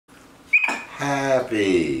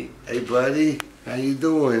Happy. Hey buddy, how you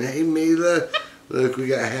doing? Hey Meela. Look, we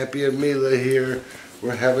got Happy and Meela here.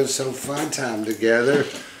 We're having some fun time together.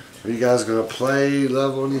 Are you guys gonna play,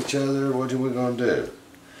 love on each other? What are we gonna do?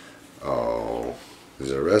 Oh,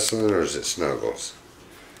 is it wrestling or is it snuggles?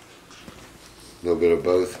 A little bit of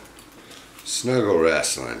both. Snuggle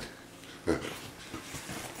wrestling.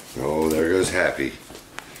 Oh, there goes Happy.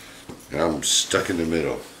 And I'm stuck in the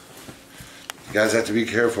middle. You guys have to be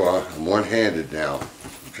careful. I'm one-handed now.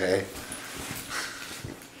 Okay?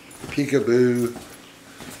 Peekaboo.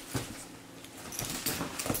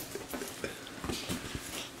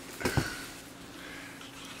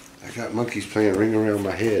 I got monkeys playing ring around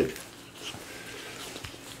my head.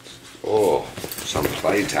 Oh, some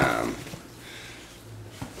playtime.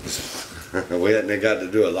 We hadn't got to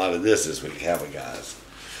do a lot of this week, have we, guys?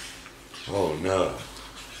 Oh no.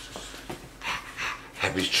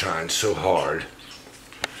 Happy's trying so hard.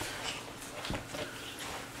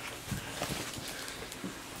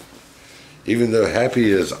 Even though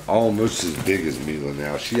Happy is almost as big as Meela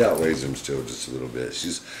now, she outweighs him still just a little bit.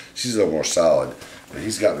 She's a little more solid. But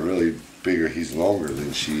he's gotten really bigger. He's longer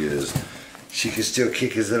than she is. She can still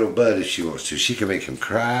kick his little butt if she wants to. She can make him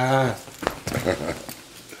cry.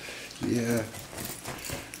 Yeah.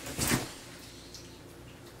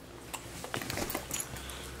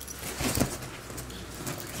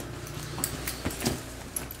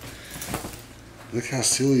 Look how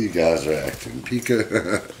silly you guys are acting.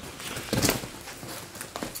 Pika.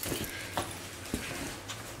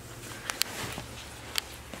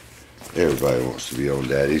 Everybody wants to be on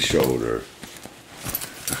Daddy's shoulder.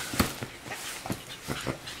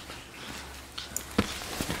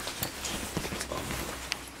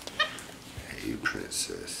 Hey,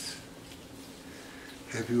 princess.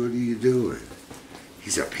 Happy, what are you doing?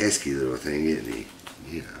 He's a pesky little thing, isn't he?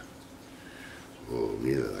 Yeah. Oh,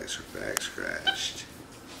 Meela likes her back scratched.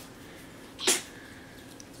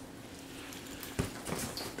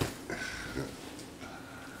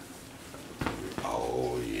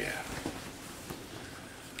 Oh, yeah.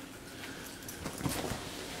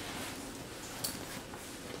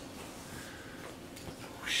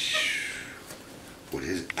 What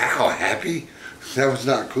is... Ow, Happy? That was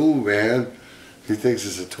not cool, man. He thinks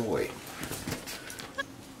it's a toy.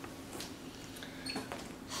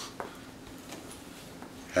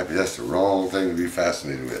 Happy, that's the wrong thing to be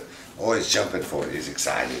fascinated with. Oh, he's jumping for it. He's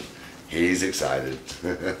excited. He's excited.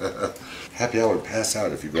 Happy, I would pass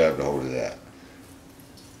out if you grabbed a hold of that.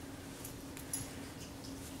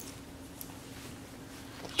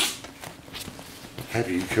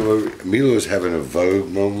 Happy, you come over. Meela was having a Vogue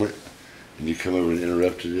moment, and you come over and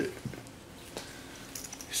interrupted it.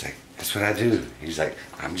 He's like, that's what I do. He's like,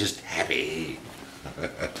 I'm just happy.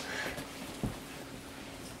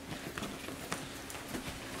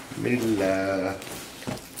 Meela.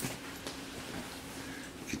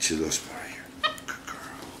 Get your little spot here. Good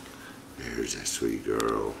girl. There's that sweet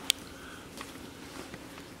girl.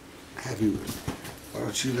 Happy, why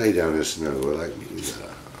don't you lay down and snuggle like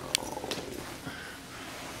Meela? Oh.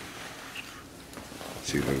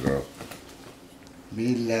 See, good girl.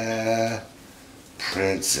 Meela.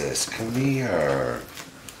 Princess, come here.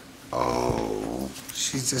 Oh,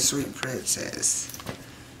 she's a sweet princess.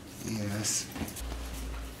 Yes.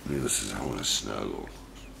 Meela says, I want to snuggle.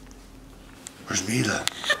 Where's Meela?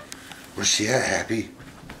 Where's she at, Happy?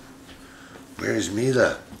 Where's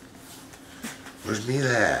Meela? Where's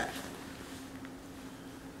Meela at?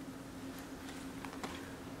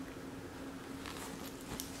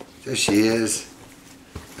 There she is.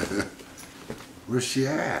 Where's she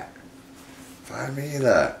at? Find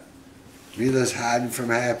Meela. Meela's hiding from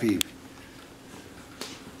Happy.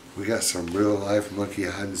 We got some real life monkey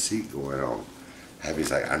hide and seek going on.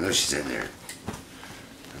 Happy's like, I know she's in there.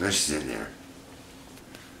 I know she's in there.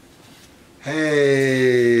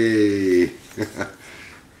 Hey!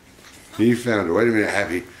 You found her. Wait a minute,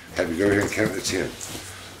 Happy. Happy, go over here and count to 10.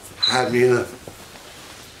 Hi, Meela.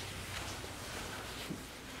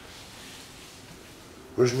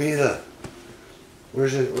 Where's Meela?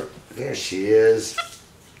 Where's it? There she is.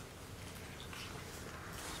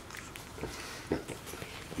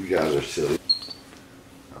 You guys are silly.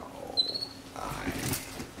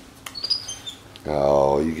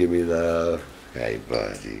 Oh, you give me love. Hey,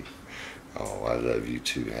 buddy. Oh, I love you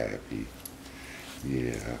too, Happy.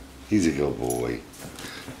 Yeah, he's a good boy.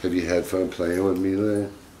 Have you had fun playing with Meela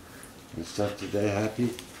and stuff today, Happy?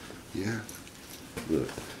 Yeah? Look.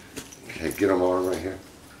 Okay, get him on right here.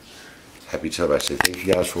 Happy tell I say thank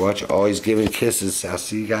you guys for watching. Always giving kisses. I'll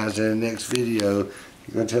see you guys in the next video.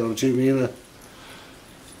 You gonna tell them too, Meela?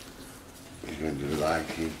 You're gonna do it like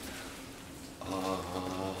him.